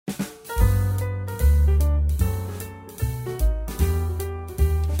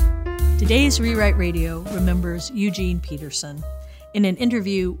Today's Rewrite Radio remembers Eugene Peterson in an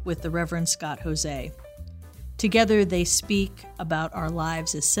interview with the Reverend Scott Jose. Together they speak about our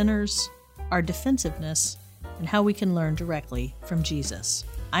lives as sinners, our defensiveness, and how we can learn directly from Jesus.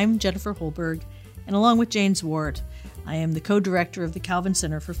 I'm Jennifer Holberg, and along with Jane Zwart, I am the co-director of the Calvin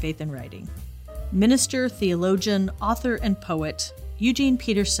Center for Faith and Writing. Minister, theologian, author, and poet, Eugene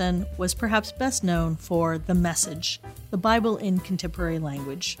Peterson was perhaps best known for The Message, the Bible in contemporary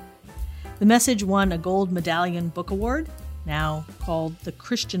language. The Message won a Gold Medallion Book Award, now called the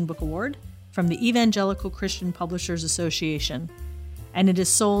Christian Book Award, from the Evangelical Christian Publishers Association, and it has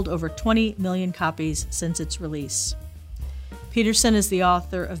sold over 20 million copies since its release. Peterson is the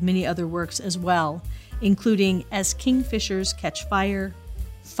author of many other works as well, including As Kingfishers Catch Fire,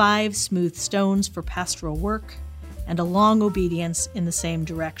 5 Smooth Stones for Pastoral Work, and A Long Obedience in the Same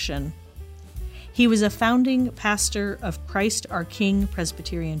Direction. He was a founding pastor of Christ Our King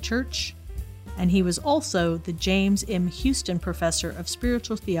Presbyterian Church, and he was also the James M. Houston Professor of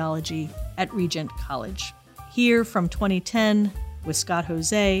Spiritual Theology at Regent College. Here from 2010 with Scott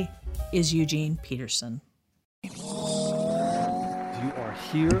Jose is Eugene Peterson. You are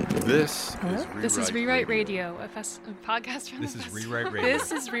here. This is Rewrite Radio, a podcast from This the is festival. Rewrite Radio.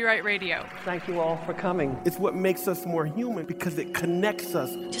 This is Rewrite Radio. Thank you all for coming. It's what makes us more human because it connects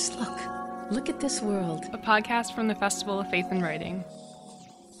us. Just look at this world. A podcast from the Festival of Faith and Writing.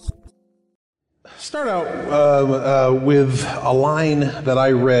 Start out with a line that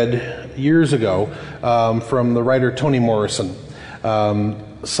I read years ago from the writer Toni Morrison.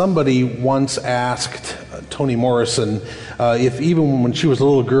 Somebody once asked Toni Morrison if even when she was a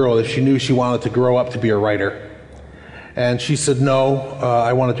little girl, if she knew she wanted to grow up to be a writer. And she said, no,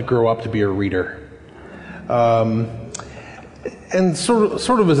 I wanted to grow up to be a reader. And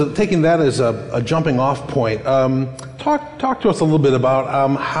sort of as taking that as a jumping off point, talk to us a little bit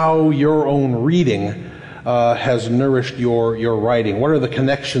about how your own reading has nourished your writing. What are the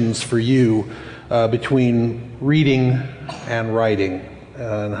connections for you between reading and writing,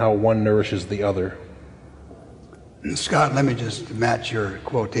 and how one nourishes the other? Scott, let me just match your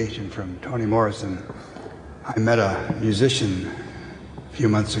quotation from Toni Morrison. I met a musician a few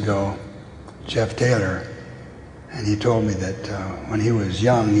months ago, Jeff Taylor, and he told me that when he was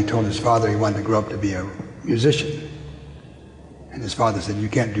young, he told his father he wanted to grow up to be a musician. And his father said, you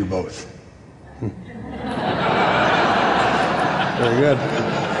can't do both. Very good.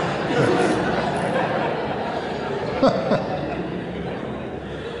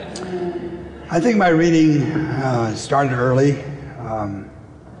 I think my reading started early.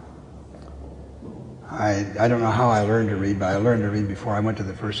 I don't know how I learned to read, but I learned to read before I went to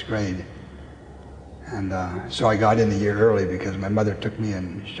the first grade. And so I got in a year early because my mother took me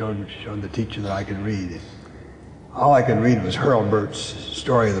and showed the teacher that I could read. All I could read was Hurlburt's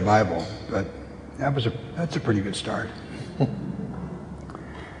Story of the Bible, but that's a pretty good start.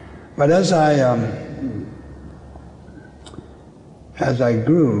 But as I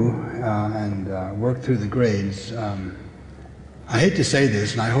grew and worked through the grades, I hate to say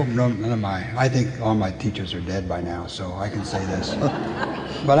this, and I hope I think all my teachers are dead by now, so I can say this.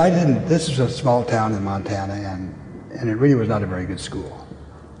 But this is a small town in Montana, and it really was not a very good school.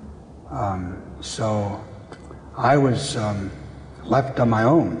 So I was left on my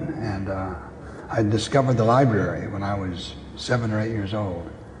own, and I discovered the library when I was 7 or 8 years old.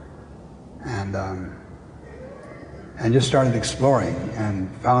 And just started exploring and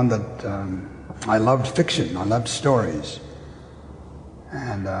found that I loved fiction, I loved stories.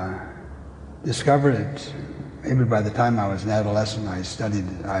 And discovered it, maybe by the time I was an adolescent,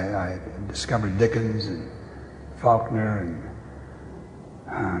 I discovered Dickens and Faulkner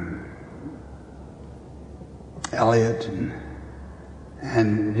and Eliot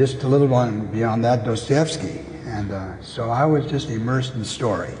and just a little one beyond that, Dostoevsky. And so I was just immersed in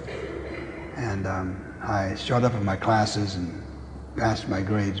story. And I showed up in my classes and passed my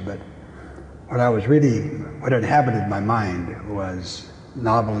grades, but what inhabited my mind was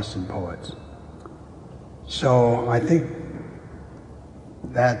novelists and poets. So I think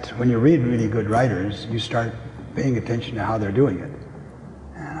that when you read really good writers, you start paying attention to how they're doing it.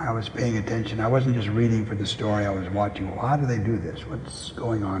 And I was paying attention. I wasn't just reading for the story. I was watching, well, how do they do this? What's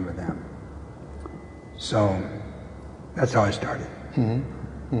going on with them? So that's how I started. Mm-hmm.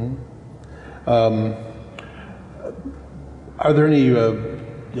 Mm-hmm. Are there any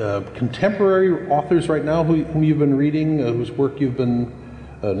contemporary authors right now whom you've been reading, whose work you've been,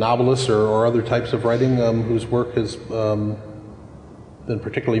 novelists or other types of writing, whose work has been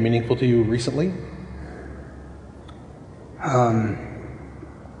particularly meaningful to you recently?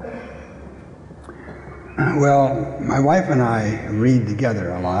 Well, my wife and I read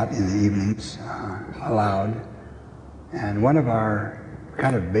together a lot in the evenings, aloud. And one of our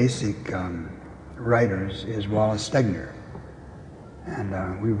kind of basic writers is Wallace Stegner.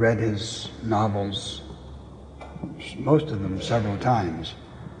 And we read his novels, most of them several times.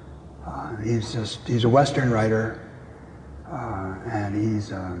 He's a Western writer, and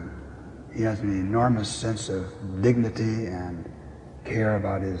he has an enormous sense of dignity and care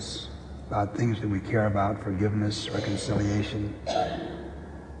about things that we care about, forgiveness, reconciliation.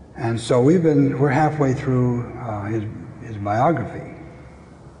 And so we're halfway through his biography,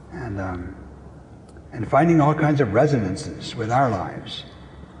 and finding all kinds of resonances with our lives.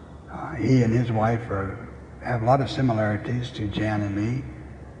 He and his wife have a lot of similarities to Jan and me,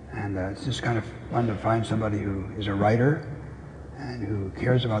 and it's just kind of fun to find somebody who is a writer and who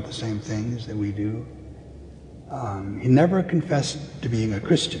cares about the same things that we do. He never confessed to being a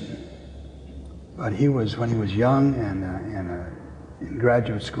Christian, but when he was young and in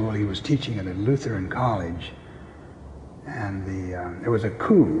graduate school, he was teaching at a Lutheran college, and there was a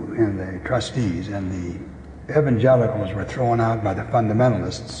coup in the trustees, and the evangelicals were thrown out by the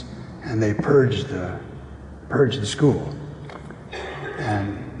fundamentalists, and they purged the school.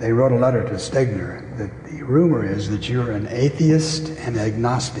 And they wrote a letter to Stegner that the rumor is that you're an atheist and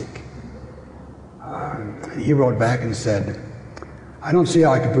agnostic. He wrote back and said, "I don't see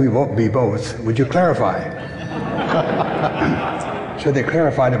how I could be both. Would you clarify?" So they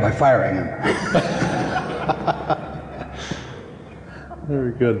clarified it by firing him.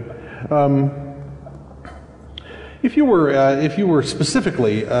 Very good. If you were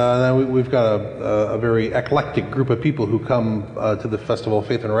specifically, we've got a very eclectic group of people who come to the Festival of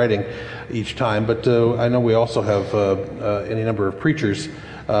Faith and Writing each time, but I know we also have any number of preachers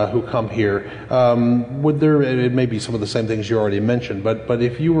who come here. It may be some of the same things you already mentioned, but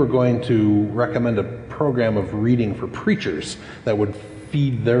if you were going to recommend a program of reading for preachers that would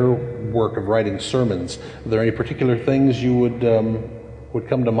feed their work of writing sermons, are there any particular things you would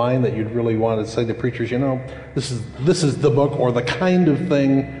come to mind that you'd really want to say to preachers, this is the book or the kind of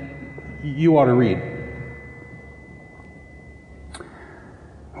thing you ought to read?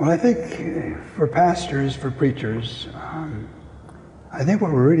 Well, I think for pastors, for preachers, I think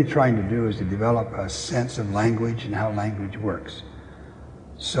what we're really trying to do is to develop a sense of language and how language works.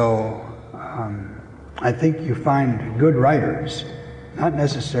 So I think you find good writers, not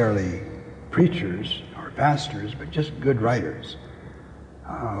necessarily preachers or pastors, but just good writers.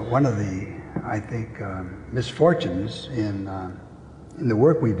 One of the, I think, misfortunes in the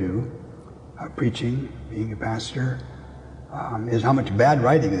work we do, preaching, being a pastor, is how much bad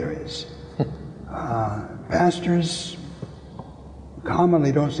writing there is. Pastors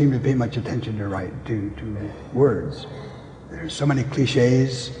commonly don't seem to pay much attention to words. There's so many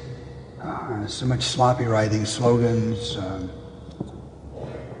cliches, so much sloppy writing, slogans.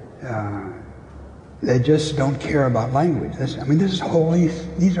 They just don't care about language. This is holy.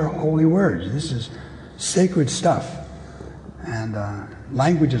 These are holy words. This is sacred stuff, and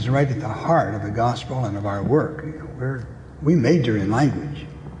language is right at the heart of the gospel and of our work. We major in language,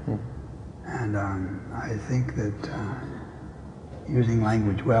 and I think that using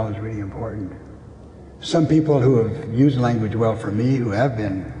language well is really important. Some people who have used language well for me, who have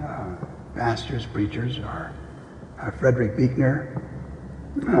been pastors, preachers, are Frederick Buechner,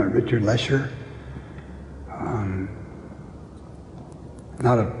 Richard Lesher.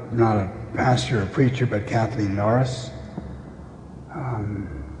 Not a pastor or preacher, but Kathleen Norris.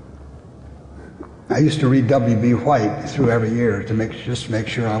 I used to read W.B. White through every year to make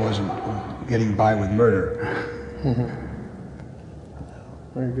sure I wasn't getting by with murder.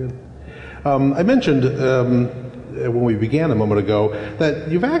 Very good. I mentioned when we began a moment ago that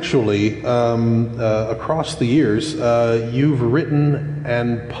you've actually, across the years, you've written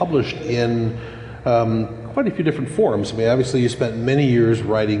and published in quite a few different forms. Obviously you spent many years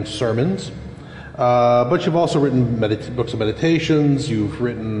writing sermons, but you've also written books of meditations, you've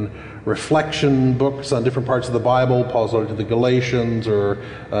written reflection books on different parts of the Bible, Paul's letter to the Galatians, or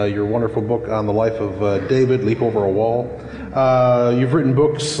your wonderful book on the life of David, Leap Over a Wall. You've written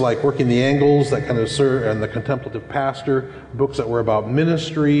books like Working the Angles, that kind of and The Contemplative Pastor, books that were about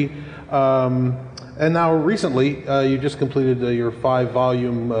ministry. And now recently, you just completed your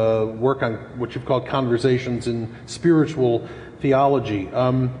 5-volume work on what you've called Conversations in Spiritual Theology.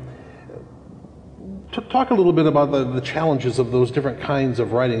 Talk a little bit about the challenges of those different kinds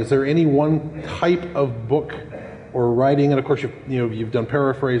of writing. Is there any one type of book or writing, and of course you've done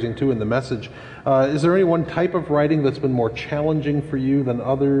paraphrasing too in the Message. Is there any one type of writing that's been more challenging for you than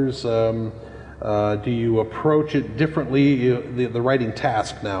others? Do you approach it differently, the writing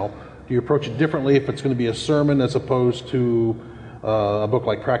task now? Do Do you approach it differently if it's going to be a sermon as opposed to a book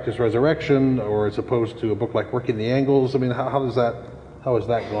like Practice Resurrection, or as opposed to a book like Working the Angles? I mean, how has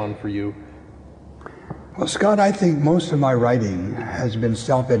that gone for you? Well, Scott, I think most of my writing has been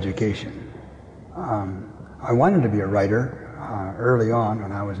self-education. I wanted to be a writer early on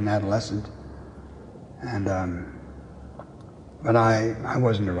when I was an adolescent, but I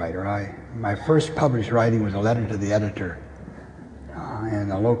wasn't a writer. My first published writing was a letter to the editor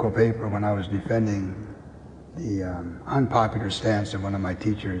in a local paper when I was defending the unpopular stance of one of my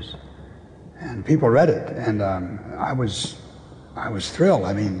teachers, and people read it, and I was thrilled.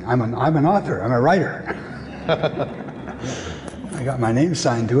 I mean, I'm an author. I'm a writer. I got my name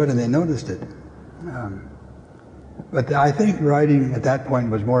signed to it, and they noticed it. But I think writing at that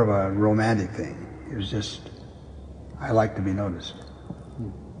point was more of a romantic thing. It was just, I like to be noticed.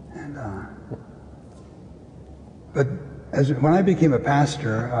 And but when I became a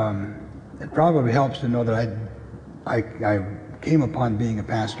pastor, it probably helps to know that I came upon being a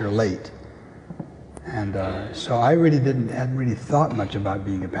pastor late. And so I really hadn't really thought much about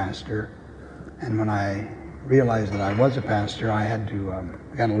being a pastor. And when I realized that I was a pastor, I had to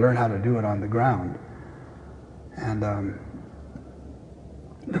kind of learn how to do it on the ground. And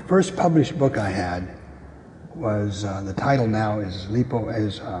the first published book I had was, the title now is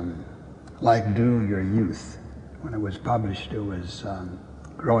Like Do Your Youth. When it was published, it was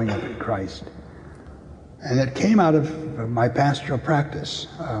Growing Up in Christ. And it came out of my pastoral practice.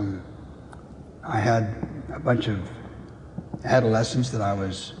 I had a bunch of adolescents that I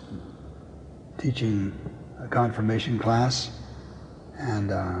was teaching a confirmation class,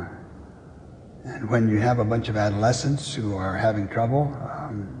 and when you have a bunch of adolescents who are having trouble,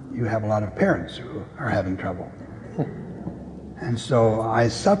 you have a lot of parents who are having trouble. And so I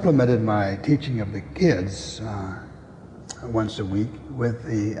supplemented my teaching of the kids once a week with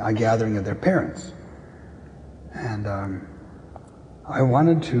a gathering of their parents. And I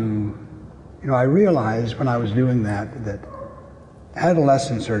wanted to, I realized when I was doing that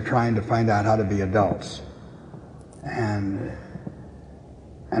adolescents are trying to find out how to be adults. And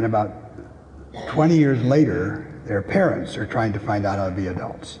about 20 years later, their parents are trying to find out how to be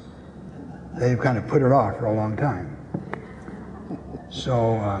adults. They've kind of put it off for a long time.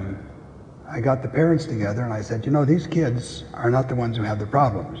 So I got the parents together and I said, these kids are not the ones who have the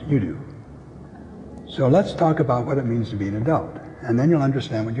problems, you do. So let's talk about what it means to be an adult, and then you'll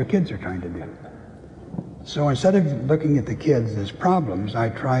understand what your kids are trying to do. So instead of looking at the kids as problems, I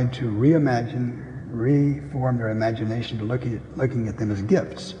tried to reform their imagination to looking at them as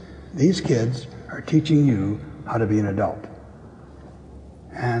gifts. These kids are teaching you how to be an adult.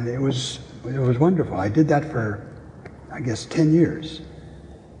 And it was wonderful. I did that for, I guess, 10 years.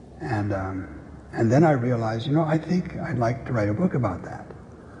 And then I realized, I think I'd like to write a book about that.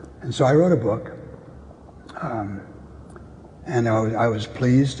 And so I wrote a book. And I was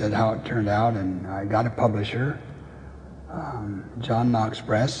pleased at how it turned out, and I got a publisher, John Knox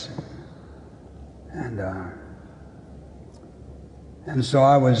Press, and so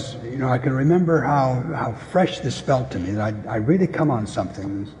I was, I can remember how fresh this felt to me, that I'd really come on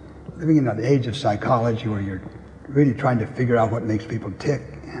something, living in the age of psychology where you're really trying to figure out what makes people tick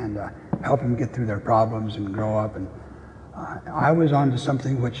and help them get through their problems and grow up. And I was on to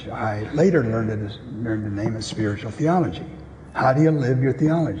something which I later learned the name of spiritual theology. How do you live your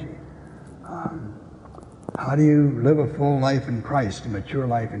theology? How do you live a full life in Christ, a mature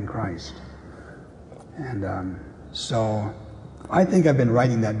life in Christ? And so I think I've been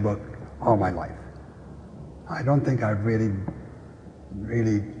writing that book all my life. I don't think I've really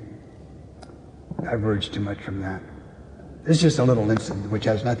diverged too much from that. This is just a little incident which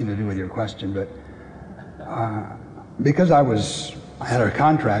has nothing to do with your question, but because I had a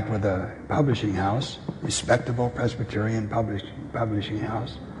contract with a publishing house, respectable Presbyterian publishing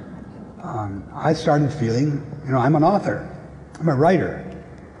house, I started feeling, I'm an author, I'm a writer.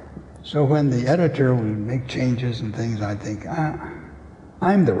 So when the editor would make changes and things, I'd think,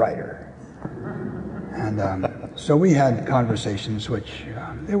 I'm the writer. And so we had conversations which,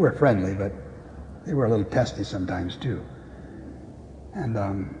 they were friendly, but they were a little testy sometimes too. And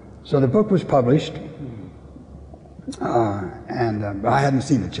so the book was published, and I hadn't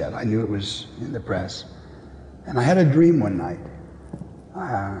seen it yet. I knew it was in the press. And I had a dream one night.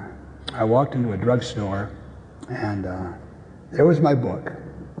 I walked into a drugstore, and there was my book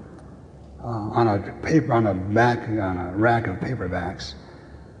on a rack of paperbacks,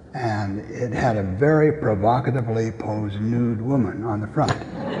 and it had a very provocatively posed nude woman on the front.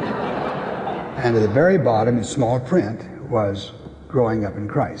 And at the very bottom, in small print, was Growing Up in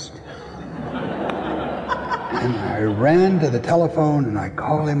Christ. And I ran to the telephone and I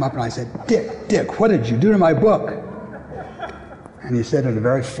called him up and I said, Dick, what did you do to my book? And he said in a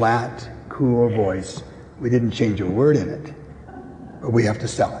very flat, cool voice, we didn't change a word in it, but we have to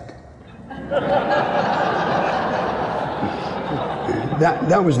sell it.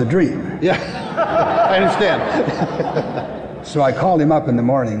 That was the dream. Yeah, I understand. So I called him up in the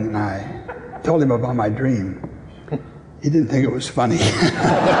morning and I told him about my dream. He didn't think it was funny.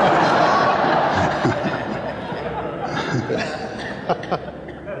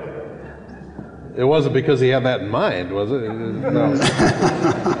 It wasn't because he had that in mind, was it? No.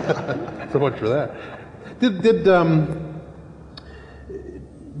 So much for that.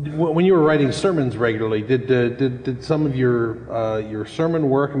 When you were writing sermons regularly, did some of your sermon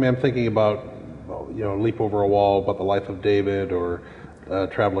work? I mean, I'm thinking about Leap Over a Wall, about the life of David, or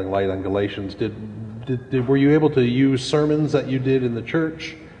Traveling Light on Galatians. Were you able to use sermons that you did in the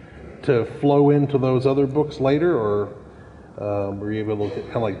church to flow into those other books later, or were you able to get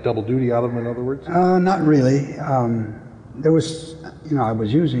kind of like double duty out of them, in other words? Not really. There was, I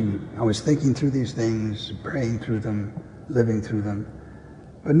was thinking through these things, praying through them, living through them.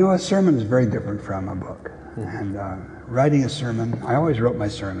 But no, a sermon is very different from a book. And writing a sermon, I always wrote my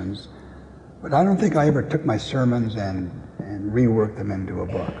sermons, but I don't think I ever took my sermons and reworked them into a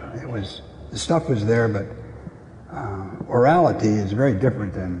book. The stuff was there, but orality is very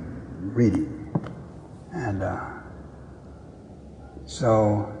different than reading. And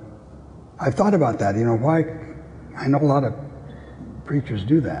so I've thought about that, why, I know a lot of preachers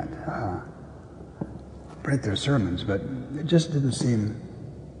do that, print their sermons, but it just didn't seem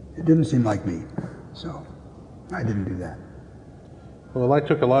like me, so I didn't do that. Well, I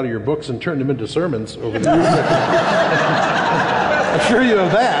took a lot of your books and turned them into sermons over the years. I'm sure you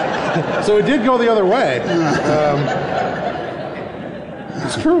have that. So it did go the other way.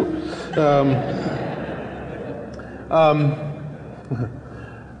 It's true.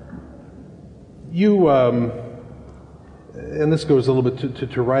 And this goes a little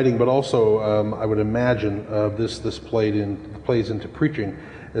bit to writing, but also I would imagine this plays into preaching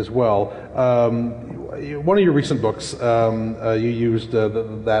as well. One of your recent books, you used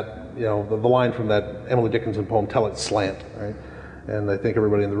the line from that Emily Dickinson poem, "Tell It Slant," right? And I think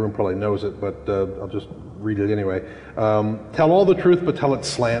everybody in the room probably knows it, but I'll just read it anyway. Tell all the truth, but tell it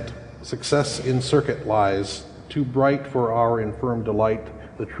slant. Success in circuit lies, too bright for our infirm delight,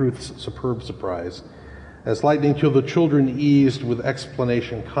 the truth's superb surprise. As lightning till the children eased with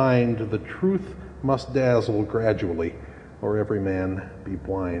explanation kind, the truth must dazzle gradually, or every man be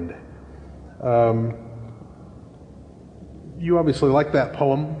blind. You obviously like that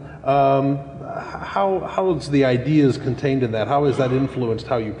poem. How's the ideas contained in that? How has that influenced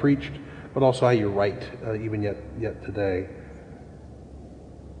how you preached, but also how you write, even yet today?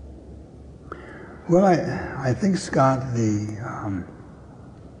 Well, I think, Scott,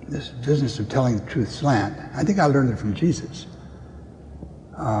 this business of telling the truth slant, I think I learned it from Jesus.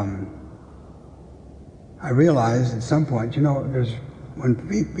 I realized at some point, when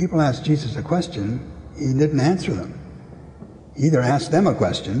people asked Jesus a question, he didn't answer them. He either asked them a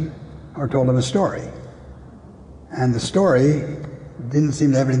question or told them a story. And the story didn't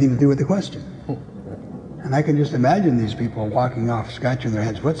seem to have anything to do with the question. And I can just imagine these people walking off, scratching their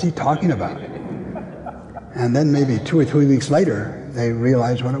heads, what's he talking about? And then maybe 2 or 3 weeks later, they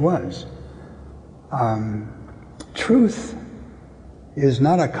realized what it was. Truth is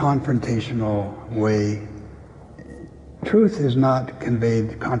not a confrontational way. Truth is not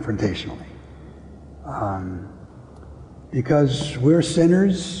conveyed confrontationally. Because we're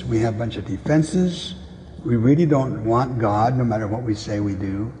sinners, we have a bunch of defenses, we really don't want God no matter what we say we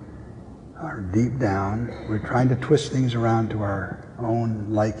do. Or deep down, we're trying to twist things around to our own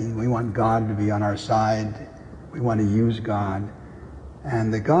liking. We want God to be on our side. We want to use God.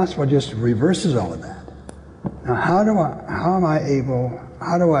 And the gospel just reverses all of that. Now, how do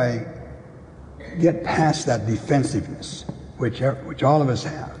I get past that defensiveness, which all of us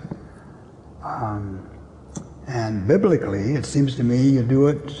have? And biblically, it seems to me you do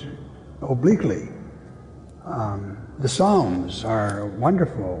it obliquely. The Psalms are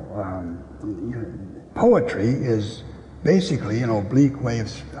wonderful. Poetry is basically an oblique way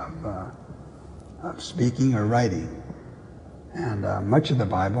of speaking or writing. And much of the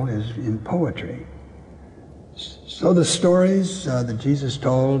Bible is in poetry. So the stories that Jesus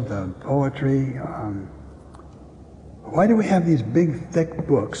told, the poetry, why do we have these big, thick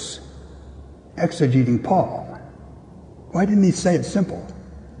books exegeting Paul? Why didn't he say it simple?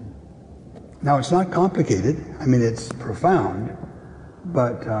 Now, it's not complicated. I mean, it's profound.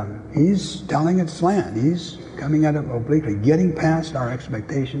 But he's telling it slant. He's coming at it obliquely, getting past our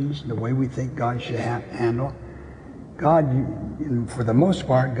expectations, the way we think God should handle, God, for the most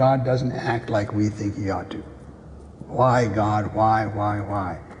part, God doesn't act like we think he ought to. Why, God? Why?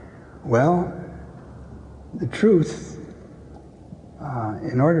 Well, the truth,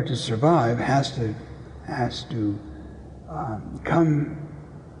 in order to survive, has to come.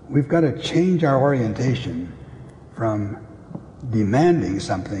 We've got to change our orientation from demanding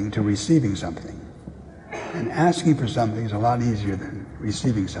something to receiving something. And asking for something is a lot easier than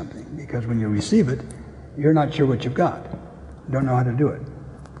receiving something, because when you receive it, you're not sure what you've got. You don't know how to do it.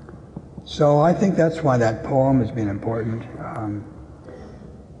 So I think that's why that poem has been important.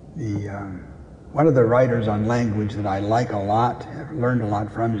 One of the writers on language that I like a lot, have learned a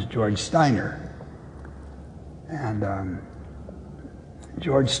lot from, is George Steiner. And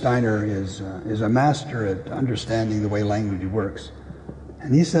George Steiner is a master at understanding the way language works.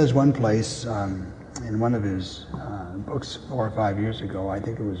 And he says one place in one of his books 4 or 5 years ago, I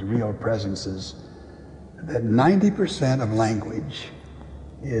think it was Real Presences, that 90% of language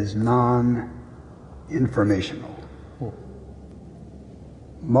is non-informational.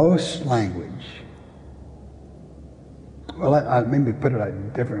 Most language, well, I'll maybe put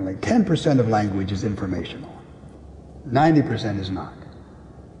it differently, 10% of language is informational. 90% is not.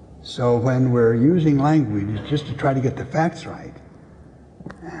 So when we're using language just to try to get the facts right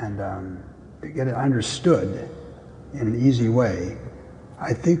and to get it understood in an easy way,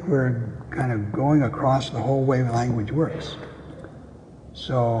 I think we're kind of going across the whole way language works.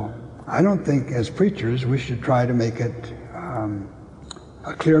 So I don't think as preachers we should try to make it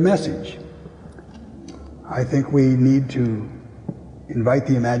a clear message. I think we need to invite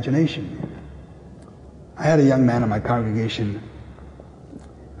the imagination. I had a young man in my congregation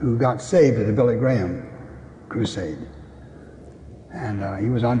who got saved at the Billy Graham crusade. And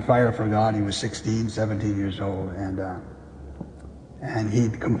he was on fire for God. He was 16, 17 years old. And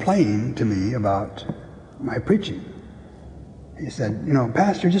he'd complained to me about my preaching. He said, you know,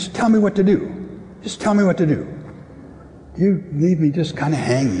 Pastor, just tell me what to do. Just tell me what to do. You leave me just kind of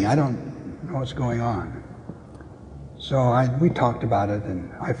hanging. I don't know what's going on. So we talked about it,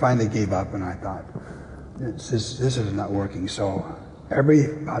 and I finally gave up, and I thought, this is not working. So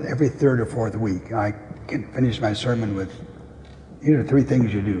about every third or fourth week, I can finish my sermon with, here are 3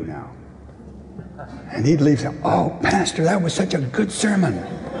 things you do now. And he'd leave saying, oh, Pastor, that was such a good sermon.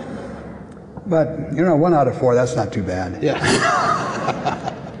 But, you know, 1 out of 4, that's not too bad. Yeah.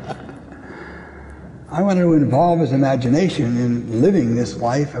 I wanted to involve his imagination in living this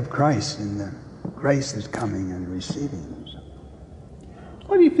life of Christ and the grace that's coming and receiving.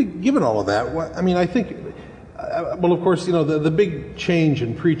 What do you think, given all of that? I think, well, of course, you know, the big change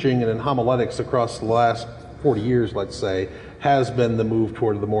in preaching and in homiletics across the last 40 years, let's say, has been the move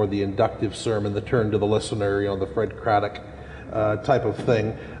toward the inductive sermon, the turn to the listener, you know, the Fred Craddock type of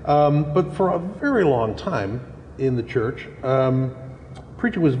thing. But for a very long time in the church,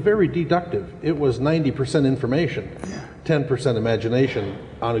 preaching was very deductive. It was 90% information, 10% imagination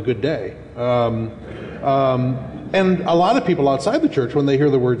on a good day. And a lot of people outside the church, when they hear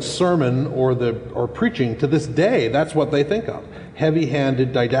the word sermon or preaching, to this day, that's what they think of.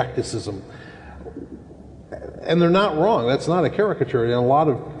 Heavy-handed didacticism. And they're not wrong. That's not a caricature. In a lot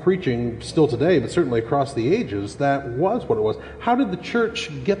of preaching still today, but certainly across the ages, that was what it was. How did the church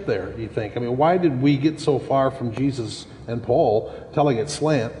get there, do you think? I mean, why did we get so far from Jesus and Paul telling it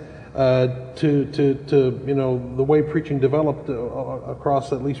slant to you know, the way preaching developed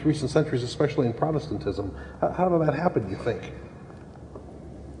across at least recent centuries, especially in Protestantism? How did that happen, do you think?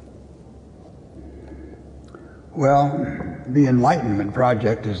 Well, the Enlightenment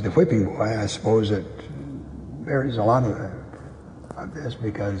Project is the whipping boy. I suppose it bears a lot of this,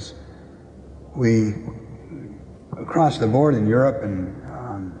 because we, across the board in Europe and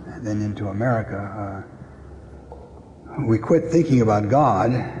then into America, we quit thinking about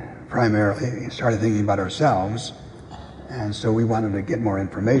God primarily, started thinking about ourselves, and so we wanted to get more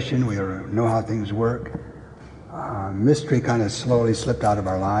information. We know how things work. Mystery kind of slowly slipped out of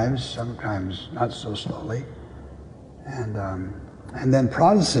our lives, sometimes not so slowly. And then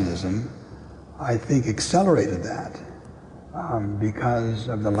Protestantism, I think, accelerated that because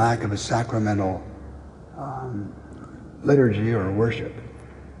of the lack of a sacramental liturgy or worship.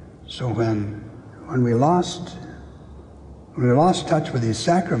 So when we lost touch with these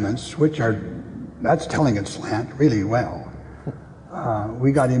sacraments, that's telling it slant really well,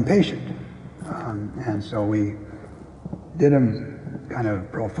 we got impatient. And so we did them kind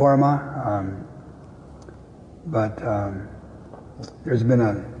of pro forma, but there's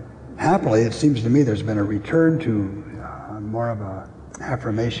been happily, it seems to me, there's been a return to more of a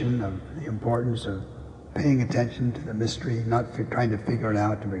affirmation of the importance of paying attention to the mystery, not trying to figure it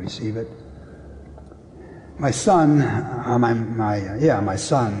out to receive it. my son, my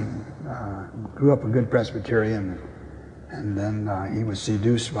son grew up a good Presbyterian, and then he was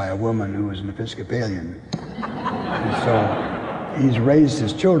seduced by a woman who was an Episcopalian. And so he's raised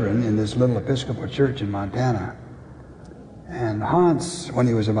his children in this little Episcopal church in Montana. And Hans, when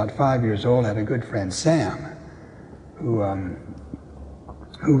he was about 5 years old, had a good friend, Sam, who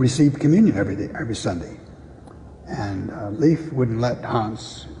received communion every Sunday. And Leif wouldn't let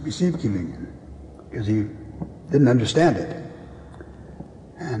Hans receive communion because he didn't understand it.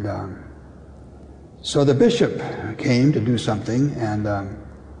 And so the bishop came to do something, and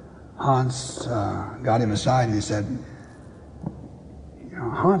Hans got him aside and he said,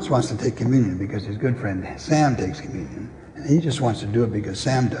 Hans wants to take communion because his good friend Sam takes communion, and he just wants to do it because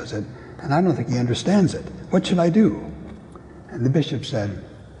Sam does it, and I don't think he understands it. What should I do? And the bishop said,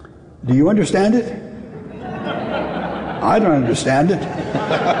 do you understand it? I don't understand it.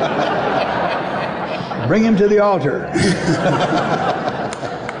 Bring him to the altar.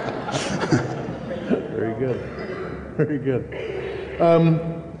 Very good. Very good.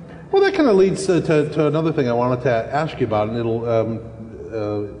 Well, that kind of leads to another thing I wanted to ask you about, and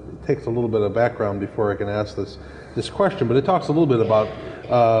it takes a little bit of background before I can ask this question, but it talks a little bit about,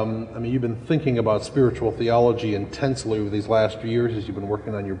 you've been thinking about spiritual theology intensely over these last few years as you've been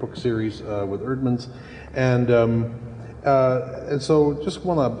working on your book series with Eerdmans, and so just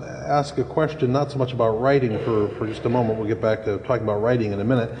want to ask a question, not so much about writing for just a moment. We'll get back to talking about writing in a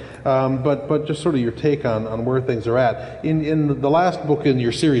minute, but just sort of your take on where things are at. In the last book in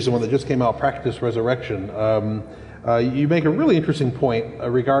your series, the one that just came out, Practice Resurrection, you make a really interesting point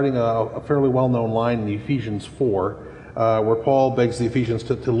regarding a fairly well-known line in Ephesians 4, where Paul begs the Ephesians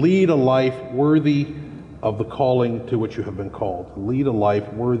to lead a life worthy of the calling to which you have been called. Lead a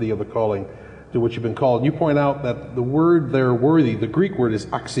life worthy of the calling to which you've been called. And you point out that the word there, worthy, the Greek word is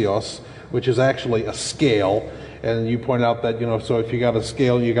axios, which is actually a scale. And you point out that, so if you got a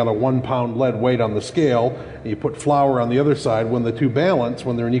scale and you got a 1 pound lead weight on the scale, and you put flour on the other side, when the two balance,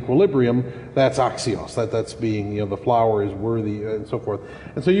 when they're in equilibrium, that's axios. That's being, the flour is worthy, and so forth.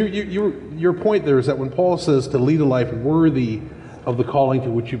 And so your point there is that when Paul says to lead a life worthy of the calling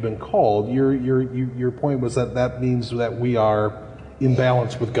to which you've been called, your point was that means that we are in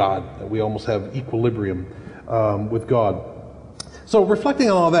balance with God, that we almost have equilibrium with God. So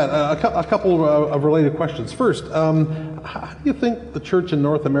reflecting on all that, a couple of related questions. First, how do you think the church in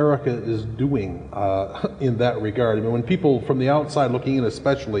North America is doing in that regard? When people from the outside looking in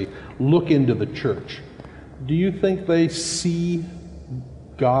especially look into the church, do you think they see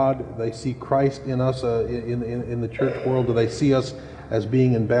God, they see Christ in us, in the church world? Do they see us as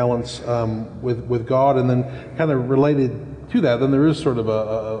being in balance with God? And then kind of related to that, then there is sort of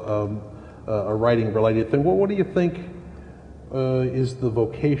a writing related thing. Well, what do you think is the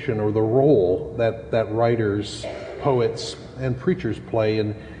vocation or the role that writers, poets, and preachers play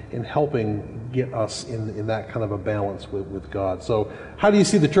in helping get us in that kind of a balance with God? So how do you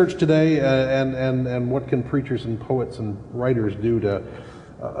see the church today, and what can preachers and poets and writers do to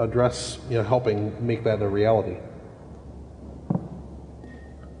address, helping make that a reality?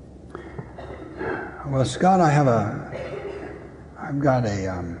 Well, Scott, I've got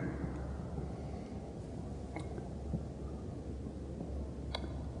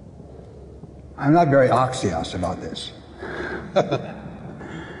I'm not very axios about this.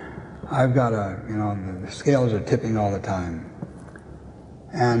 I've got the scales are tipping all the time.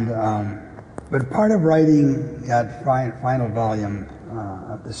 And, but part of writing that final volume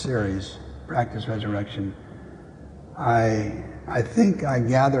of the series, Practice Resurrection, I think I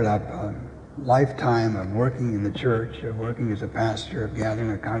gathered up a lifetime of working in the church, of working as a pastor, of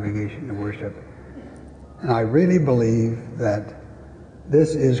gathering a congregation to worship. And I really believe that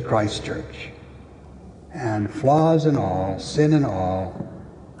this is Christ's church. And flaws and all, sin and all,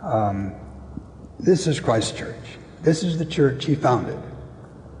 this is Christ's church. This is the church he founded.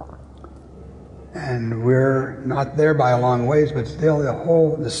 And we're not there by a long ways, but still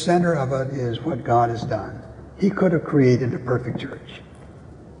the center of it is what God has done. He could have created a perfect church.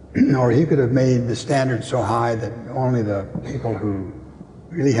 Or he could have made the standard so high that only the people who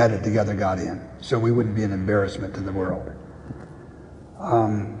really had it together got in, so we wouldn't be an embarrassment to the world.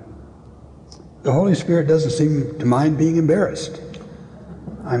 The Holy Spirit doesn't seem to mind being embarrassed.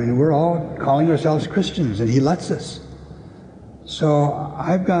 We're all calling ourselves Christians, and he lets us. So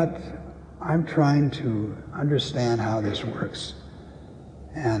I'm trying to understand how this works.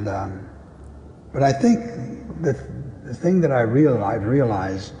 And, but I think the thing that I've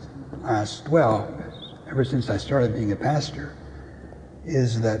realized ever since I started being a pastor,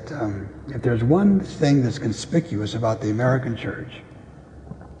 is that if there's one thing that's conspicuous about the American church,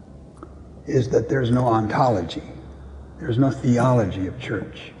 is that there's no ontology. There's no theology of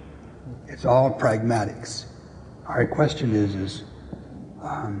church. It's all pragmatics. Our question is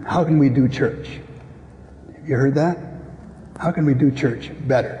how can we do church? Have you heard that? How can we do church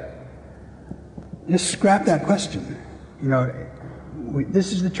better? Just scrap that question. You know,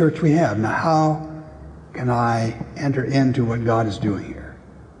 this is the church we have. Now, how can I enter into what God is doing here?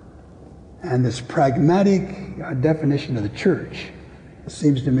 And this pragmatic definition of the church, it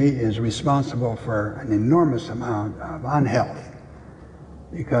seems to me, is responsible for an enormous amount of unhealth,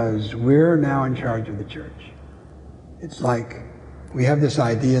 because we're now in charge of the church. It's like we have this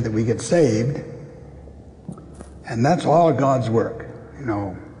idea that we get saved, and that's all God's work. You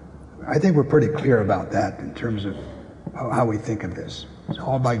know, I think we're pretty clear about that in terms of how we think of this. It's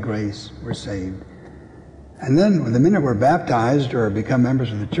all by grace, we're saved. And then the minute we're baptized or become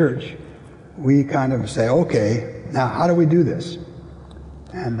members of the church, we kind of say, okay, now how do we do this?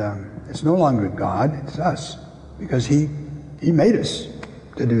 And it's no longer God, it's us, because He made us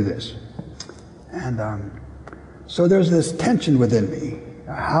to do this. And so there's this tension within me.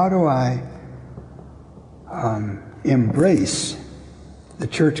 How do I embrace the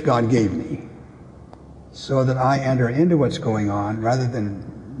church God gave me so that I enter into what's going on rather than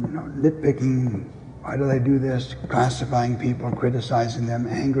nitpicking, why do they do this, classifying people, criticizing them,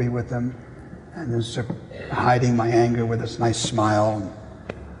 angry with them, and then sort of hiding my anger with this nice smile.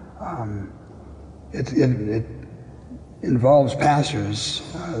 It involves pastors,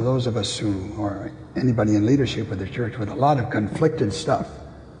 those of us who, or anybody in leadership of the church, with a lot of conflicted stuff,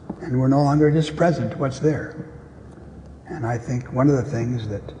 and we're no longer just present to what's there. And I think one of the things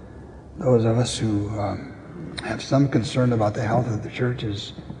that those of us who have some concern about the health of the church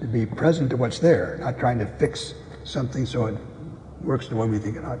is to be present to what's there, not trying to fix something so it works the way we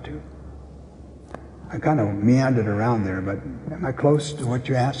think it ought to. I kind of meandered around there, but am I close to what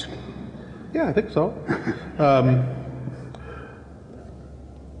you asked? Yeah, I think so.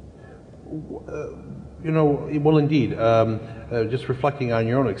 Well, indeed. Just reflecting on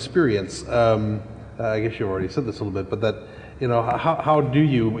your own experience, I guess you already said this a little bit, but that, how do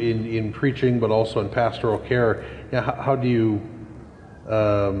you, in preaching, but also in pastoral care, how do you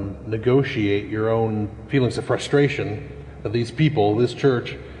negotiate your own feelings of frustration that these people, this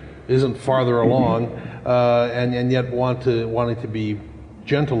church, isn't farther along, and yet wanting to be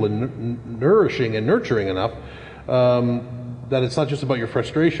gentle and nourishing and nurturing enough that it's not just about your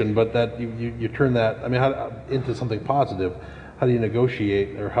frustration, but that you turn that into something positive. How do you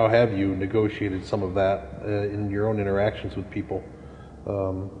negotiate, or how have you negotiated some of that in your own interactions with people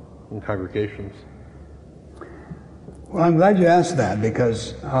in congregations? Well, I'm glad you asked that,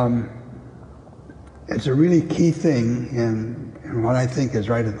 because it's a really key thing in what I think is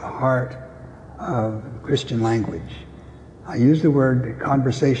right at the heart of Christian language. I use the word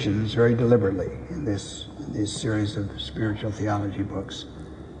conversations very deliberately in this series of spiritual theology books,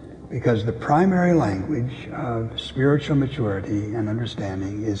 because the primary language of spiritual maturity and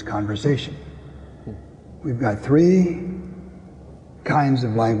understanding is conversation. We've got three kinds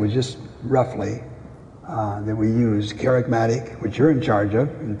of language, just roughly, that we use. Charismatic, which you're in charge of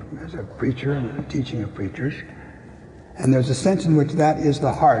as a preacher and the teaching of preachers. And there's a sense in which that is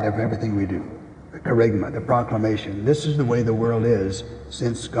the heart of everything we do. The kerygma, the proclamation. This is the way the world is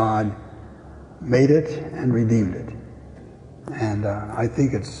since God made it and redeemed it. And I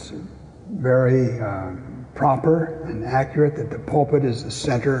think it's very proper and accurate that the pulpit is the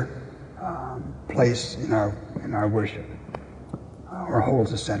center place in our worship, or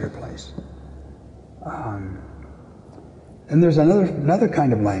holds the center place. And there's another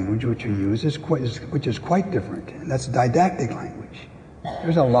kind of language which we use which is quite different, and that's didactic language.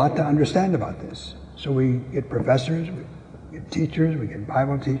 There's a lot to understand about this. So we get professors, we get teachers, we get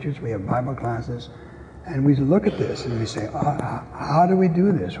Bible teachers, we have Bible classes, and we look at this and we say, how do we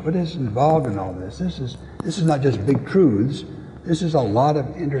do this? What is involved in all this? This is not just big truths. This is a lot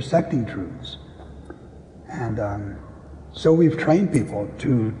of intersecting truths. And so we've trained people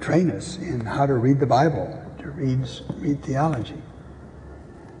to train us in how to read the Bible, to read theology.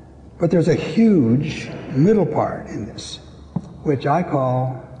 But there's a huge middle part in this, which I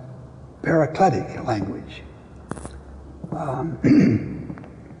call paracletic language.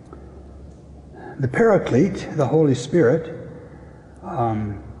 The Paraclete, the Holy Spirit,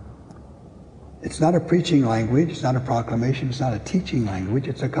 it's not a preaching language, it's not a proclamation, it's not a teaching language,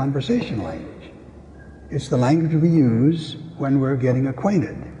 it's a conversation language. It's the language we use when we're getting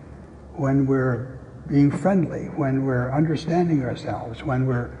acquainted, when we're being friendly, when we're understanding ourselves, when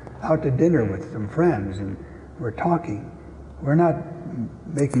we're out to dinner with some friends and we're talking. We're not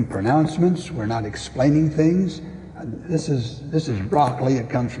making pronouncements, we're not explaining things. this is broccoli, it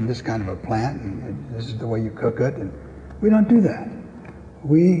comes from this kind of a plant, and this is the way you cook it. And we don't do that.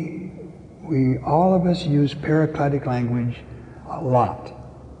 We all of us use paracletic language a lot.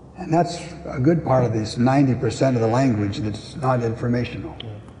 And that's a good part of this 90% of the language that's not informational.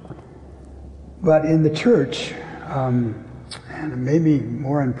 But in the church, and maybe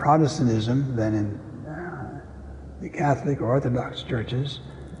more in Protestantism than in the Catholic or Orthodox churches,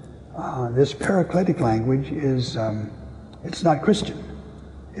 this paracletic language is, it's not Christian.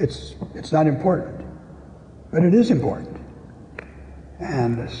 It's not important. But it is important.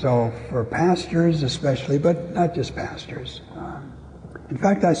 And so for pastors especially, but not just pastors. In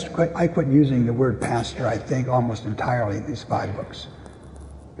fact, I quit using the word pastor, I think, almost entirely in these 5 books.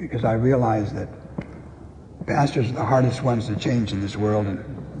 Because I realized that pastors are the hardest ones to change in this world, and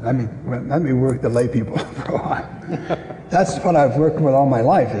let me work the lay people for a while. That's what I've worked with all my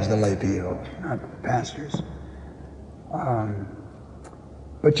life, is the lay people, not pastors.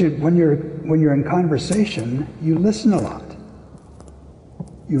 But when you're in conversation, you listen a lot.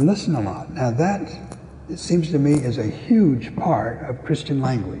 You listen a lot. Now that, it seems to me, is a huge part of Christian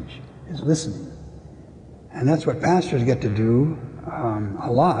language, is listening. And that's what pastors get to do a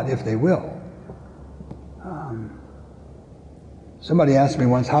lot, if they will. Somebody asked me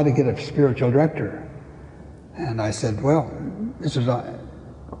once how to get a spiritual director. And I said, well, this is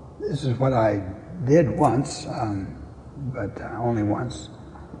what I did once, but only once.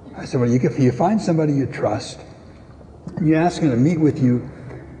 I said, well, if you find somebody you trust, and you ask them to meet with you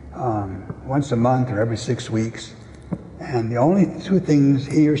once a month or every 6 weeks, and the only 2 things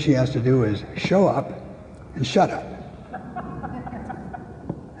he or she has to do is show up and shut up.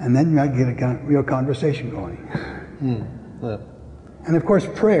 And then you might get a real conversation going. Yeah. And of course,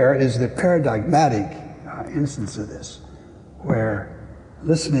 prayer is the paradigmatic instance of this, where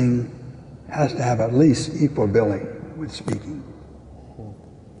listening has to have at least equal billing with speaking.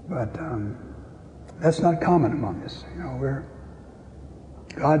 But that's not common among us. You know, we're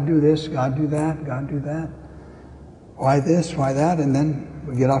God do this, God do that, God do that. Why this, why that, and then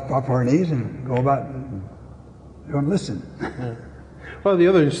we get off our knees and go about and don't listen. Yeah. Well, the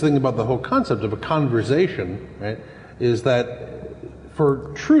other interesting thing about the whole concept of a conversation, right, is that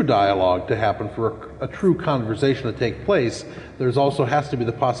for true dialogue to happen, for a true conversation to take place, there's also has to be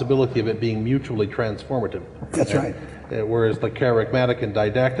the possibility of it being mutually transformative. That's right. Whereas the charismatic and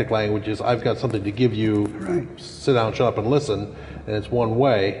didactic language is, I've got something to give you, right. Sit down, shut up, and listen, and it's one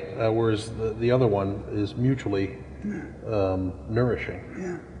way, whereas the other one is mutually nourishing.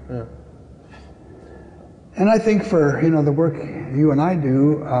 Yeah. And I think for the work you and I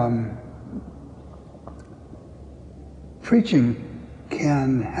do, preaching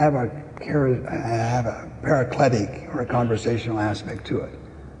can have a paracletic or a conversational aspect to it,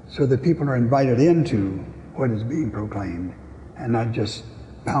 so that people are invited into what is being proclaimed and not just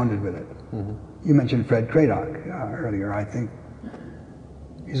pounded with it. Mm-hmm. You mentioned Fred Craddock earlier. I think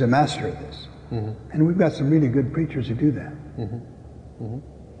he's a master of this. Mm-hmm. And we've got some really good preachers who do that. Mm-hmm. Mm-hmm.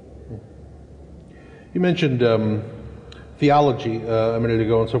 You mentioned theology a minute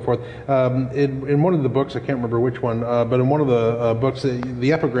ago and so forth. In one of the books, I can't remember which one, but in one of the books,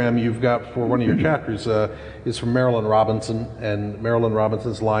 the epigram you've got for one of your chapters is from Marilyn Robinson, and Marilyn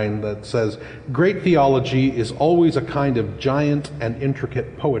Robinson's line that says, "Great theology is always a kind of giant and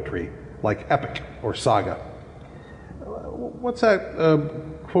intricate poetry, like epic or saga." What's that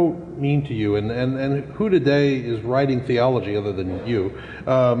quote mean to you, and who today is writing theology other than you,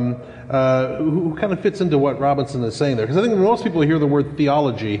 who kind of fits into what Robinson is saying there? Because I think when most people hear the word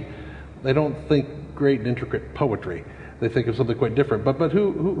theology, they don't think great and intricate poetry. They think of something quite different. But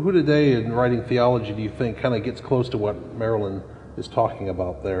who today in writing theology do you think kind of gets close to what Marilyn is talking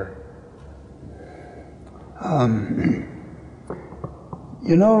about there?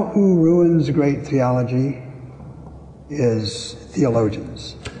 You know who ruins great theology? Is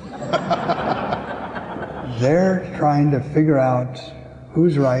theologians. They're trying to figure out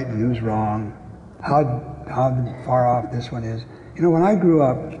who's right and who's wrong, how far off this one is. When I grew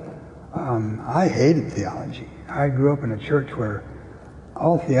up, I hated theology. I grew up in a church where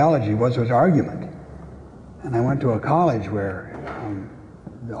all theology was argument. And I went to a college where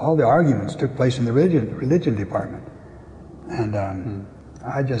all the arguments took place in the religion department. And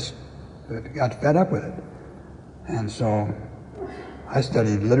I just got fed up with it. And so I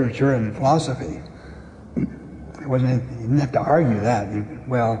studied literature and philosophy. It wasn't, you didn't have to argue that.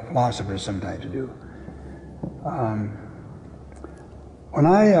 Philosophers sometimes do. When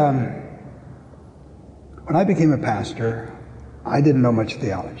I became a pastor, I didn't know much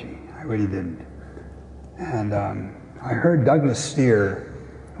theology. I really didn't. And I heard Douglas Steere,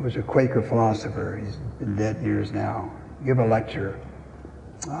 who was a Quaker philosopher. He's been dead years now. Give a lecture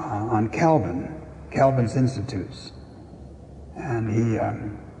on Calvin's Institutes, and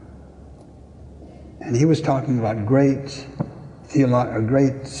he was talking about great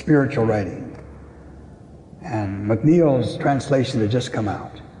spiritual writing. And McNeill's translation had just come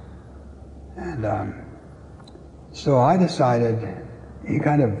out, and so I decided. He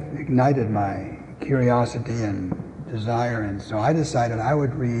kind of ignited my curiosity and desire, and so I decided I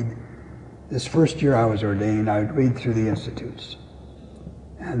would read. This first year I was ordained, I would read through the Institutes.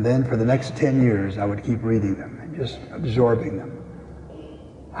 And then for the next 10 years, I would keep reading them and just absorbing them.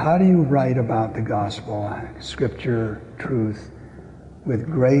 How do you write about the gospel, scripture, truth, with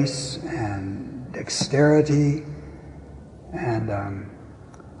grace and dexterity? And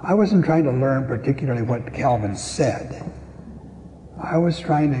I wasn't trying to learn particularly what Calvin said. I was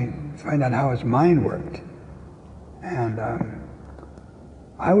trying to find out how his mind worked. And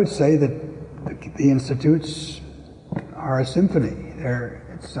I would say that the Institutes are a symphony.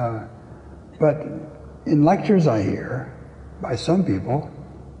 But in lectures I hear by some people,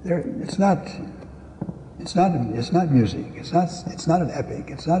 it's not music. It's not an epic.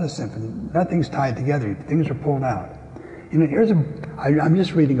 It's not a symphony. Nothing's tied together. Things are pulled out. You know, I'm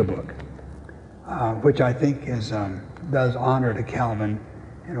just reading a book, which I think does honor to Calvin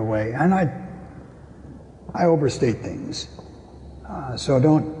in a way, and I overstate things. So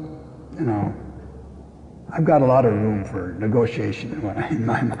don't, you know. I've got a lot of room for negotiation in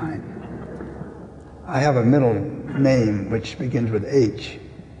my mind. I have a middle name which begins with H,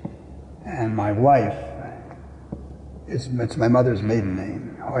 and my wife, it's my mother's maiden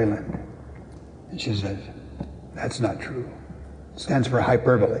name, Hoyland. And she says, that's not true. It stands for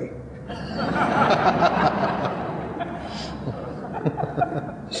hyperbole.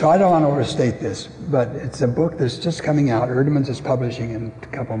 So I don't want to overstate this, but it's a book that's just coming out. Erdman's is publishing in a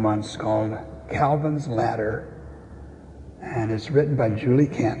couple months, called Calvin's Ladder, and it's written by Julie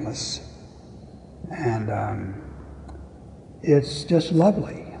Cantless, and it's just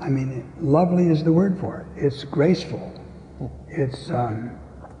lovely. I mean, lovely is the word for it. It's graceful. It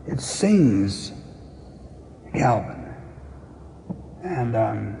sings Calvin, and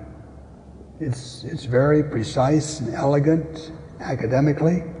it's very precise and elegant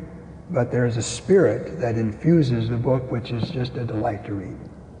academically, but there's a spirit that infuses the book, which is just a delight to read.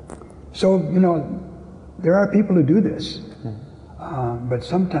 So, you know, there are people who do this, but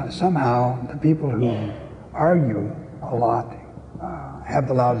somehow the people who argue a lot have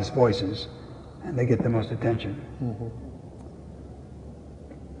the loudest voices, and they get the most attention.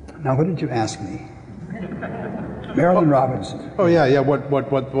 Now, what did you ask me? Marilyn Robinson. Oh yeah.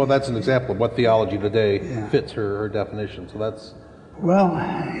 Well, that's an example of what theology today fits her definition. So that's. Well,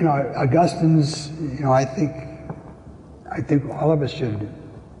 you know, Augustine's. You know, I think all of us should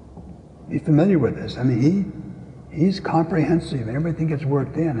be familiar with this. I mean, he's comprehensive, and everything gets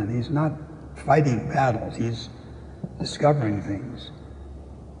worked in, and he's not fighting battles. He's discovering things.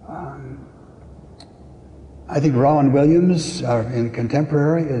 I think Rowan Williams, in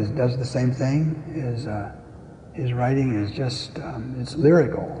contemporary, does the same thing. His writing is just, it's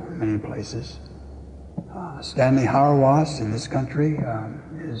lyrical in many places. Stanley Hauerwas in this country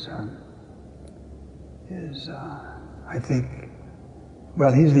is I think,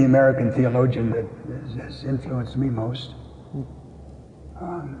 well, he's the American theologian that has influenced me most.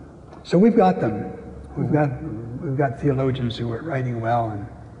 So we've got them. We've got theologians who are writing well and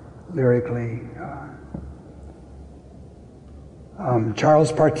lyrically.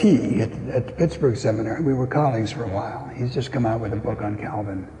 Charles Partee at Pittsburgh Seminary, we were colleagues for a while. He's just come out with a book on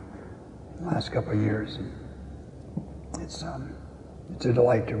Calvin in the last couple of years. And it's a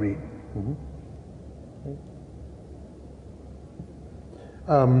delight to read.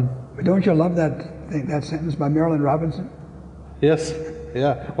 But don't you love that sentence by Marilyn Robinson? Yes,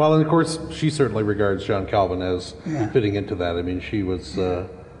 yeah. Well, and of course, she certainly regards John Calvin as fitting into that. I mean, she was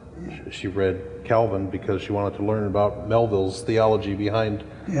she read Calvin because she wanted to learn about Melville's theology behind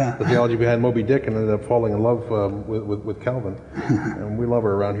the theology behind Moby Dick, and ended up falling in love with Calvin. And we love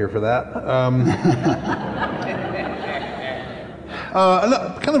her around here for that.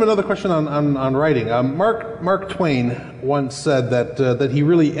 Kind of another question on writing. Mark Twain once said that he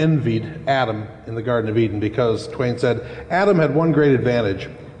really envied Adam in the Garden of Eden, because Twain said Adam had one great advantage.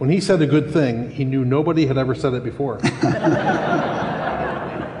 When he said a good thing, he knew nobody had ever said it before.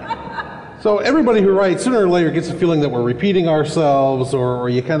 So everybody who writes, sooner or later, gets the feeling that we're repeating ourselves, or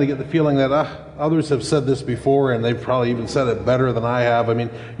you kind of get the feeling that others have said this before, and they've probably even said it better than I have. I mean,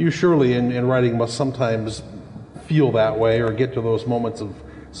 you surely in writing must sometimes feel that way, or get to those moments of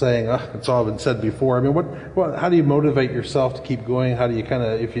saying, it's all been said before. I mean, how do you motivate yourself to keep going? How do you kind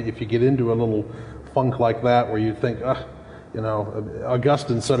of, if you get into a little funk like that where you think,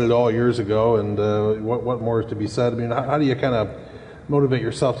 Augustine said it all years ago, and what more is to be said? I mean, how do you kind of motivate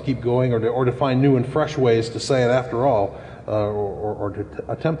yourself to keep going, or to find new and fresh ways to say it after all, or to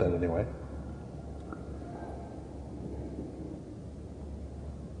attempt that anyway?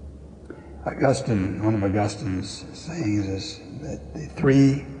 Augustine, one of Augustine's sayings is that the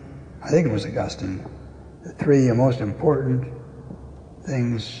three most important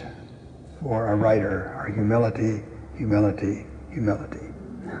things for a writer are humility, humility, humility.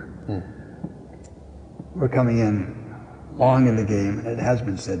 We're coming in long in the game, and it has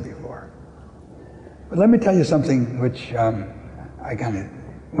been said before. But let me tell you something which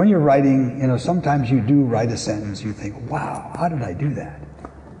when you're writing, sometimes you do write a sentence, you think, wow, how did I do that?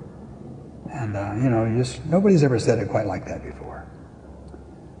 And, nobody's ever said it quite like that before.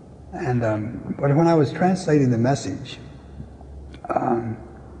 And, but when I was translating the message,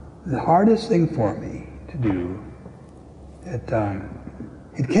 the hardest thing for me to do,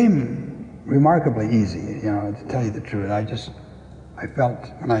 it came remarkably easy, to tell you the truth. I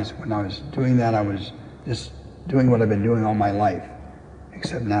felt when I was doing that, I was just doing what I've been doing all my life,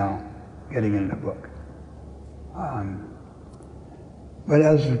 except now getting into the book. But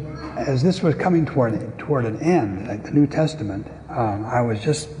as this was coming toward an end, like the New Testament, I was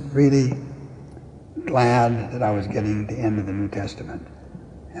just really glad that I was getting the end of the New Testament.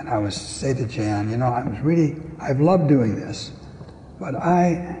 And I would say to Jan, I've loved doing this, but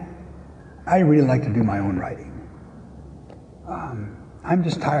I really like to do my own writing. I'm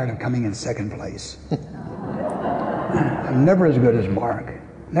just tired of coming in second place. I'm never as good as Mark,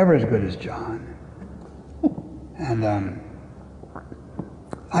 never as good as John. And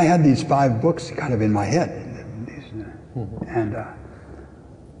I had these 5 books kind of in my head, and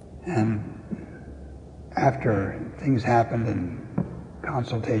after things happened and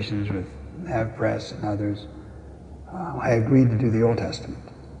consultations with Nav Press and others, I agreed to do the Old Testament,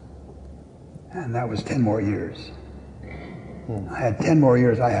 and that was 10 more years. I had 10 more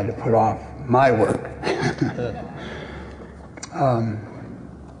years I had to put off my work.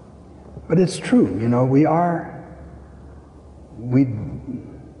 But it's true,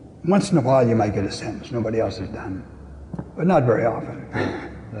 once in a while you might get a sentence nobody else has done, but not very often.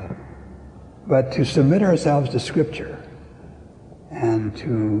 But to submit ourselves to Scripture and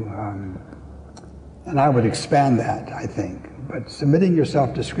and I would expand that, I think, but submitting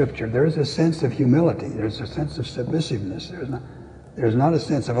yourself to Scripture, there is a sense of humility, there's a sense of submissiveness, there's not a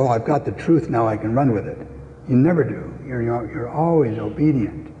sense of, I've got the truth, now I can run with it. You never do. You're always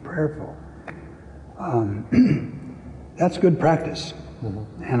obedient, prayerful. That's good practice.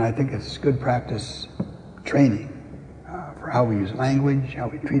 And I think it's good practice training for how we use language, how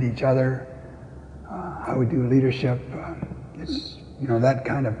we treat each other, how we do leadership. It's,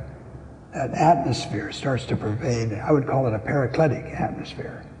 that atmosphere starts to pervade. I would call it a paracletic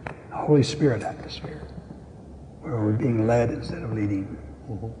atmosphere, a Holy Spirit atmosphere, where we're being led instead of leading.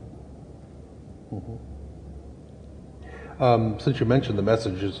 Since you mentioned the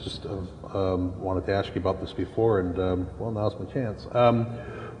messages, just wanted to ask you about this before, and now's my chance.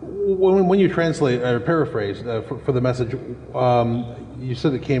 When you translate or paraphrase for the message, you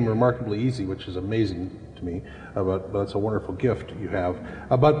said it came remarkably easy, which is amazing to me. But that's a wonderful gift you have.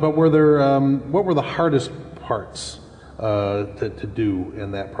 But were there what were the hardest parts to do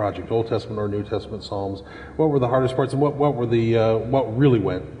in that project, Old Testament or New Testament Psalms? What were the hardest parts, and what were the what really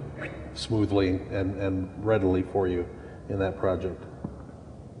went smoothly and readily for you in that project?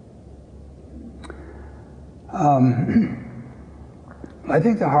 I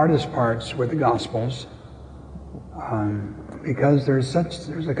think the hardest parts were the Gospels, because there's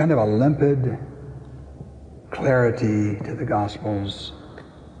a kind of a limpid clarity to the Gospels.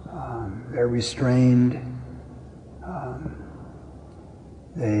 They're restrained.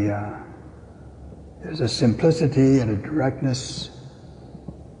 There's a simplicity and a directness.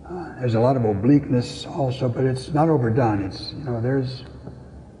 There's a lot of obliqueness also, but it's not overdone. It's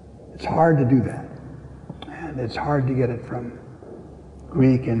it's hard to do that, and it's hard to get it from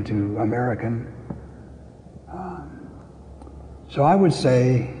Greek into American. So I would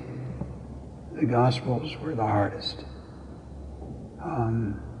say the Gospels were the hardest.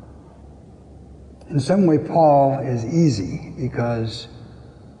 In some way, Paul is easy because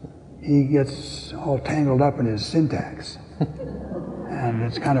he gets all tangled up in his syntax. And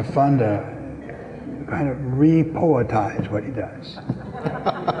it's kind of fun to kind of re-poetize what he does.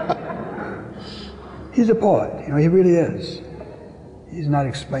 He's a poet, he really is. He's not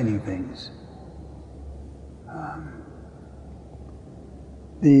explaining things.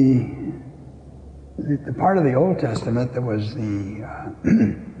 the part of the Old Testament that was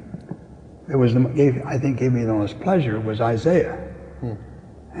I think gave me the most pleasure was Isaiah.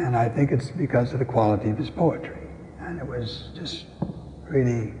 And I think it's because of the quality of his poetry. And it was just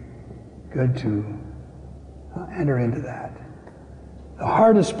really good to enter into that. The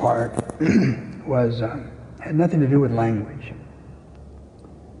hardest part was had nothing to do with language.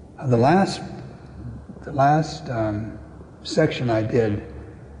 The last section I did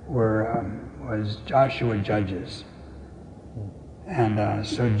was Joshua Judges. And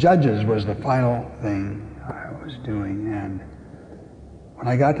so Judges was the final thing I was doing. And when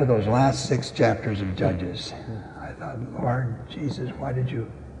I got to those last 6 chapters of Judges, I thought, Lord Jesus, why did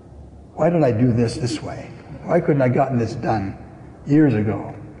I do this way? Why couldn't I have gotten this done years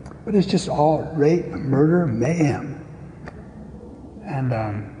ago? But it's just all rape, murder, mayhem. And,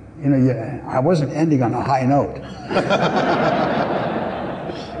 I wasn't ending on a high note.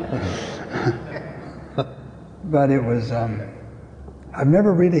 But it was, I've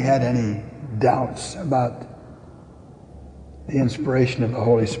never really had any doubts about the inspiration of the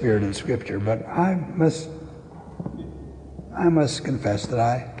Holy Spirit in Scripture, but I must confess that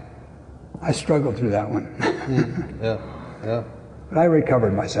I struggled through that one. Yeah. But I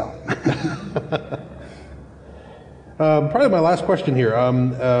recovered myself. Probably my last question here.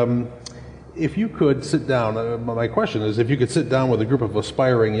 If you could sit down, my question is if you could sit down with a group of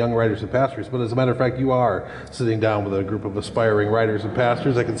aspiring young writers and pastors, but as a matter of fact, you are sitting down with a group of aspiring writers and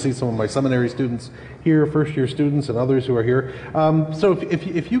pastors. I can see some of my seminary students here, first-year students, and others who are here. So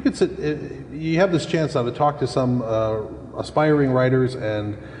if you could sit, you have this chance now to talk to some aspiring writers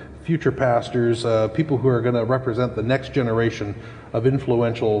and future pastors, people who are going to represent the next generation of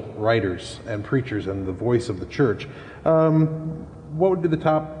influential writers and preachers and the voice of the church. What would be the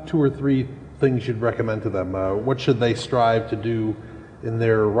top 2 or 3 things you'd recommend to them? What should they strive to do in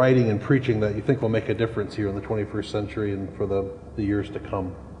their writing and preaching that you think will make a difference here in the 21st century and for the years to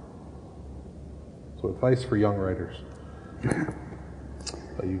come? So advice for young writers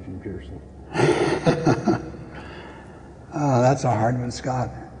by Eugene Peterson. That's a hard one,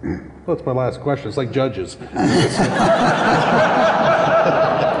 Scott. Well, that's my last question. It's like Judges.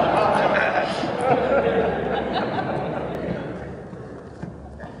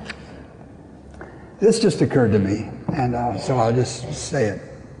 This just occurred to me, and so I'll just say it.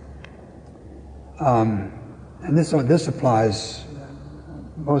 And this applies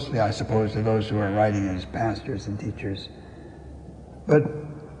mostly, I suppose, to those who are writing as pastors and teachers. But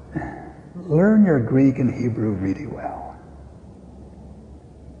learn your Greek and Hebrew really well.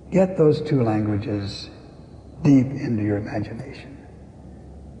 Get those 2 languages deep into your imagination.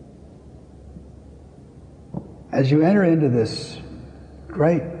 As you enter into this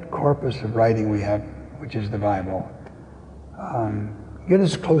great corpus of writing we have, which is the Bible, get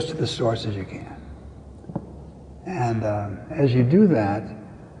as close to the source as you can. And as you do that,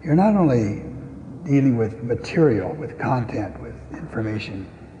 you're not only dealing with material, with content, with information,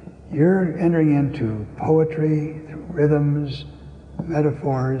 you're entering into poetry, rhythms,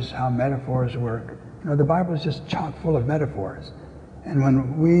 metaphors, how metaphors work. The Bible is just chock full of metaphors. And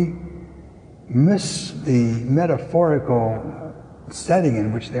when we miss the metaphorical setting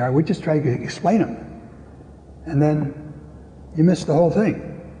in which they are, we just try to explain them. And then you miss the whole thing.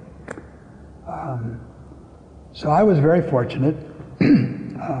 So I was very fortunate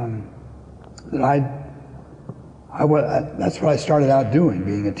that that's what I started out doing,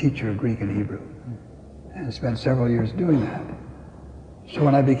 being a teacher of Greek and Hebrew. And I spent several years doing that. So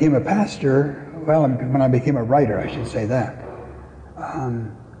when I became a pastor, when I became a writer, I should say that,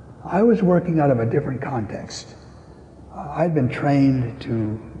 I was working out of a different context. I'd been trained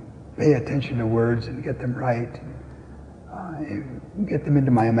to pay attention to words and get them right, get them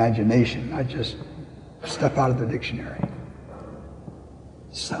into my imagination, not just stuff out of the dictionary.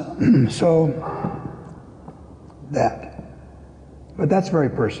 So that. But that's very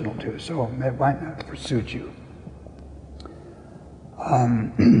personal too, so it might not suit you.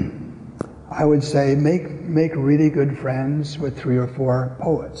 I would say make really good friends with 3 or 4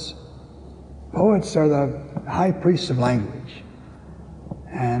 poets. Poets are the high priests of language.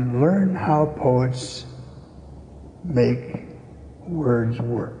 And learn how poets make words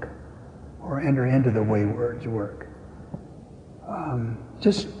work, or enter into the way words work.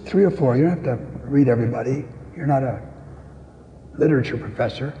 Just 3 or 4. You don't have to read everybody. You're not a literature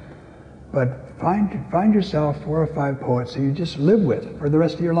professor. But find yourself 4 or 5 poets who you just live with for the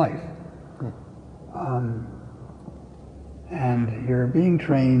rest of your life. And you're being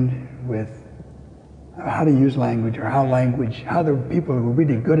trained with how to use language, or how the people who were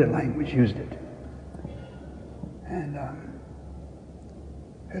really good at language used it. And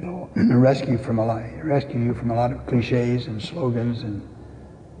It'll rescue you from a lot of cliches and slogans and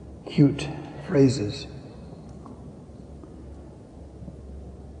cute phrases.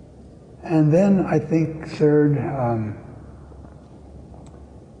 And then I think third,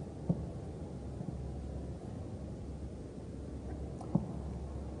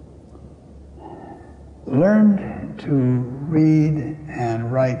 learn to read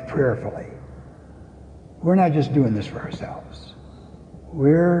and write prayerfully. We're not just doing this for ourselves.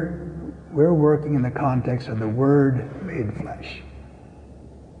 We're working in the context of the Word made flesh.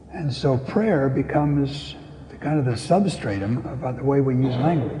 And so prayer becomes kind of the substratum about the way we use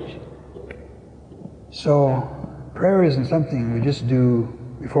language. So prayer isn't something we just do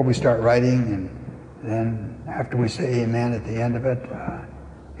before we start writing and then after we say amen at the end of it.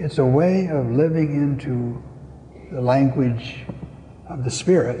 It's a way of living into the language of the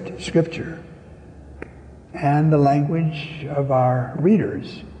Spirit, Scripture, and the language of our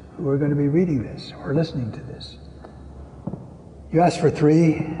readers who are going to be reading this or listening to this. You asked for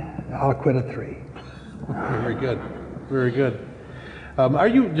 3, I'll quit at 3. Very good, very good. Are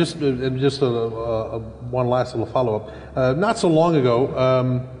you, just one last little follow-up, not so long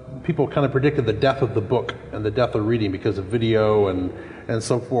ago, people kind of predicted the death of the book and the death of reading because of video and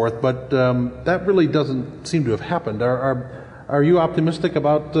so forth, but that really doesn't seem to have happened. Are you optimistic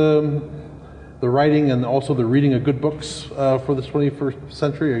about the writing and also the reading of good books for the 21st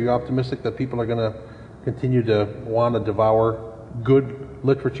century? Are you optimistic that people are going to continue to want to devour good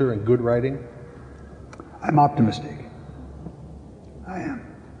literature and good writing? I'm optimistic. I am.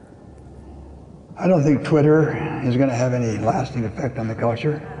 I don't think Twitter is going to have any lasting effect on the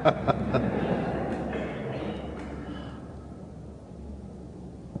culture.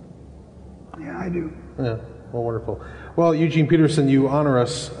 Yeah, I do. Yeah, well, wonderful. Well, Eugene Peterson, you honor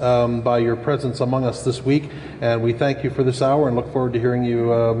us by your presence among us this week, and we thank you for this hour and look forward to hearing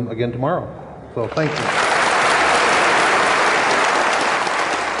you again tomorrow. So thank you.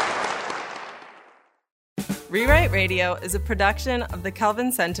 Rewrite Radio is a production of the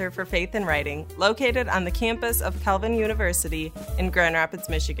Kelvin Center for Faith and Writing, located on the campus of Kelvin University in Grand Rapids,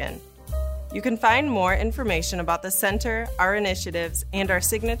 Michigan. You can find more information about the center, our initiatives, and our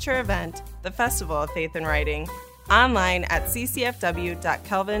signature event, the Festival of Faith and Writing, online at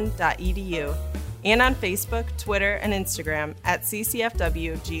ccfw.kelvin.edu and on Facebook, Twitter, and Instagram at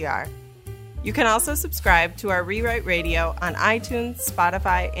ccfwgr. You can also subscribe to our Rewrite Radio on iTunes,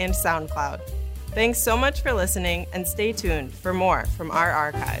 Spotify, and SoundCloud. Thanks so much for listening, and stay tuned for more from our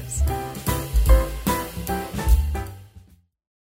archives.